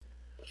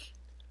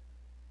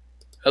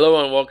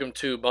Hello and welcome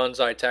to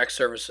Bonsai Tax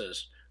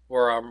Services,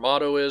 where our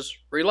motto is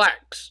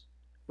relax.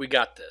 We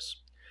got this.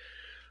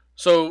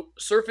 So,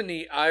 surfing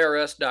the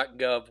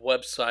IRS.gov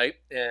website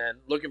and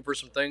looking for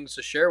some things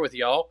to share with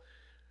y'all,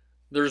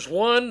 there's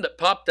one that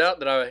popped out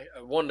that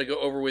I wanted to go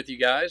over with you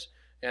guys,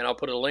 and I'll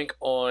put a link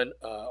on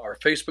our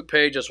Facebook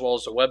page as well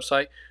as the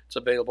website. It's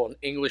available in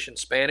English and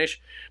Spanish,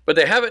 but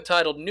they have it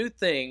titled New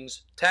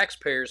Things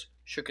Taxpayers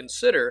Should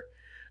Consider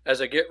as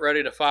They Get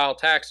Ready to File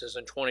Taxes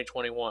in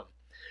 2021.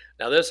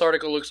 Now, this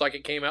article looks like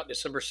it came out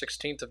December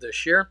 16th of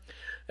this year,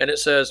 and it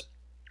says,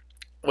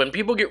 when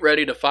people get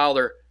ready to file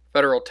their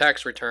federal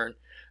tax return,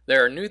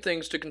 there are new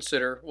things to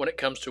consider when it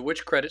comes to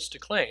which credits to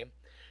claim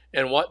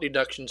and what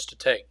deductions to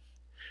take.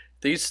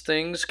 These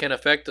things can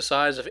affect the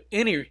size of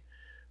any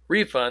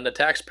refund the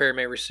taxpayer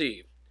may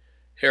receive.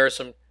 Here are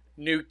some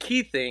new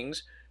key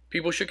things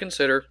people should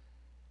consider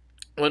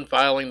when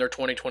filing their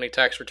 2020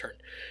 tax return.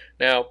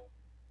 Now,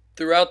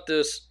 throughout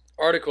this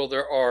article,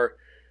 there are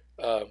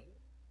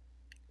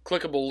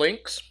clickable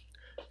links,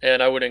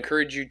 and I would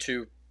encourage you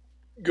to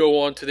go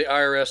on to the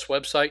IRS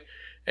website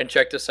and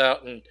check this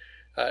out and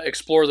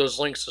explore those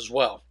links as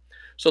well.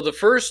 So the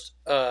first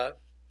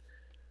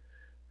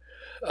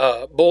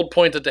bold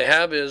point that they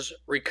have is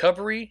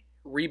recovery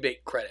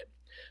rebate credit.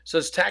 It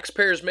says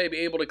taxpayers may be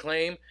able to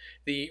claim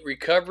the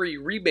recovery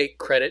rebate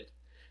credit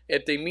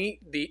if they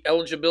meet the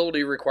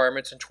eligibility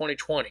requirements in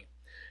 2020,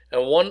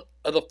 and one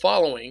of the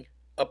following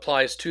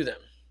applies to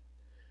them.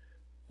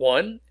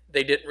 1.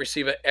 They didn't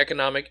receive an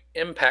economic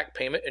impact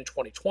payment in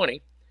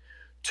 2020.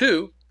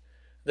 2.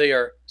 They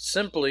are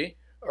single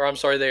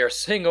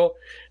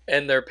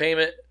and their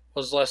payment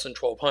was less than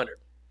 $1,200.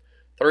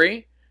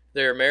 3.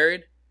 They are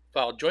married,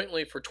 filed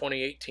jointly for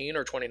 2018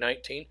 or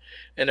 2019,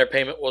 and their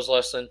payment was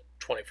less than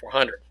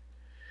 $2,400.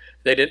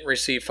 They didn't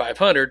receive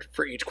 $500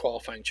 for each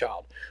qualifying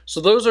child.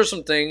 So those are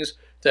some things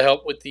to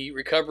help with the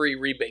recovery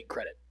rebate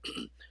credit.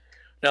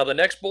 Now the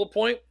next bullet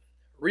point,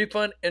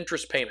 refund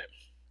interest payment.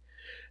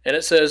 And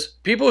it says,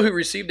 people who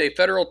received a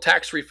federal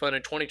tax refund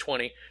in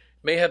 2020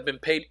 may have been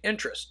paid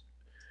interest.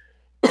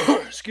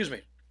 Excuse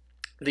me.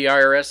 The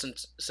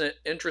IRS sent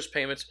interest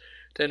payments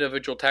to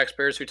individual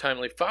taxpayers who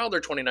timely filed their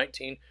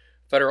 2019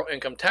 federal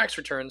income tax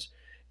returns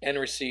and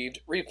received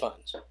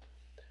refunds.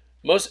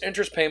 Most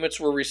interest payments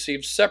were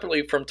received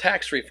separately from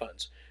tax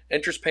refunds.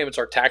 Interest payments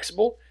are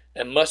taxable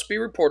and must be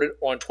reported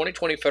on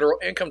 2020 federal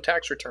income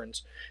tax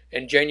returns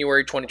in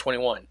January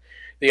 2021.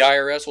 The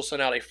IRS will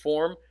send out a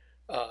Form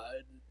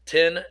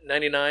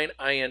 1099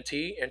 INT,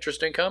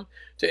 interest income,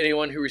 to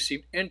anyone who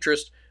received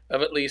interest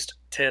of at least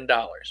 $10.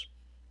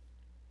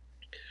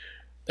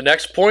 The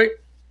next point,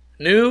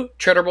 new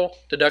charitable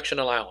deduction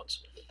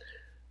allowance.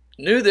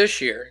 New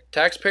this year,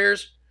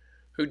 taxpayers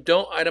who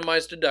don't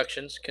itemize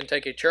deductions can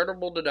take a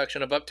charitable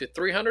deduction of up to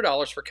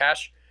 $300 for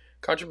cash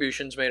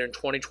contributions made in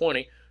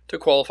 2020 to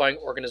qualifying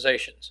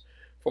organizations.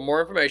 For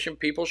more information,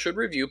 people should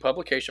review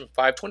publication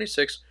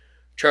 526,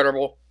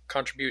 Charitable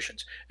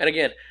Contributions. And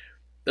again,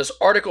 this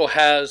article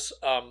has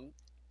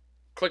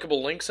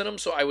clickable links in them,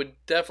 so I would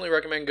definitely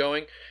recommend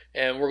going,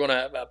 and we're going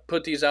to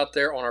put these out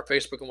there on our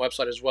Facebook and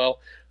website as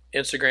well,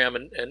 Instagram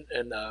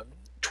and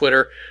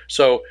Twitter.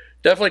 So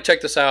definitely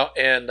check this out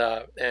and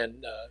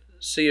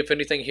see if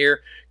anything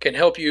here can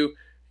help you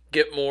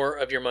get more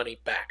of your money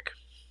back.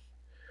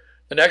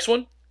 The next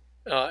one,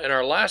 and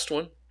our last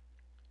one,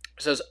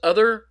 says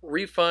other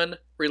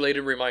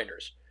refund-related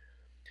reminders.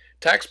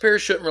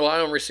 Taxpayers shouldn't rely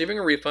on receiving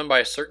a refund by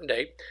a certain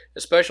date,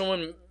 especially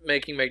when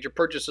making major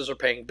purchases or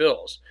paying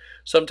bills.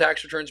 Some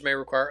tax returns may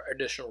require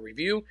additional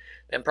review,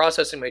 and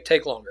processing may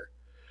take longer.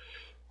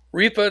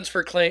 Refunds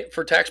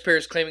for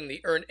taxpayers claiming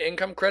the Earned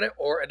Income Credit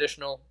or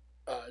additional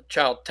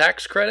child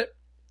tax credit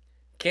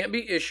can't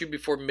be issued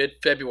before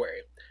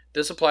mid-February.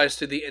 This applies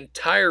to the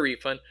entire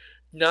refund,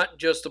 not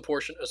just the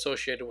portion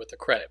associated with the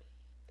credit.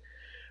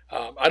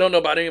 I don't know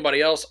about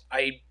anybody else.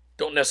 I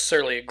don't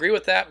necessarily agree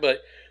with that, but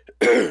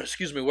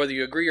excuse me, whether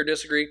you agree or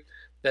disagree,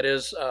 that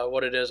is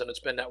what it is, and it's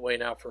been that way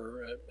now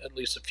for at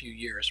least a few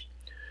years.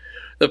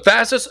 The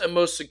fastest and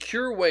most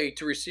secure way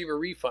to receive a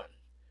refund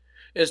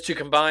is to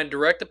combine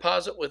direct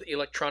deposit with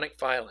electronic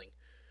filing.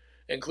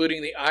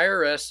 Including the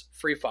IRS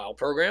Free File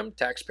program,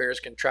 taxpayers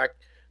can track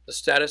the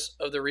status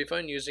of the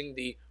refund using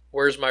the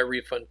Where's My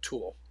Refund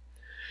tool.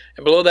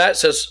 And below that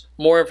says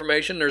more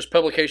information. There's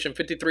publication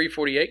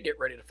 5348, Get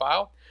Ready to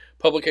File.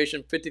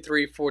 Publication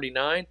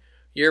 5349,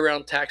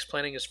 Year-Round Tax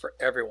Planning is for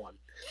Everyone.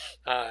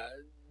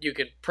 You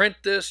can print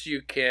this,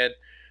 you can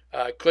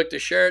click to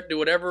share it, do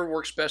whatever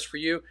works best for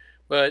you.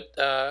 But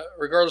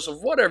regardless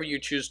of whatever you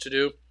choose to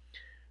do,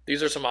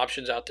 these are some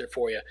options out there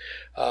for you.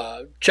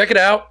 Check it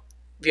out.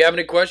 If you have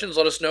any questions,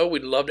 let us know.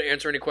 We'd love to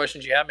answer any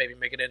questions you have, maybe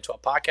make it into a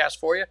podcast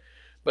for you.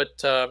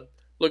 But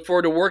look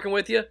forward to working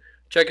with you.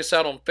 Check us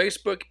out on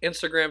Facebook,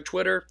 Instagram,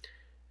 Twitter,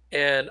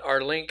 and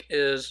our link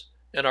is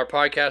in our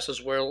podcast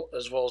as well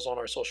as on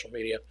our social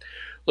media.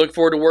 Look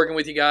forward to working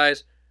with you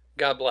guys.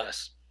 God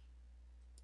bless.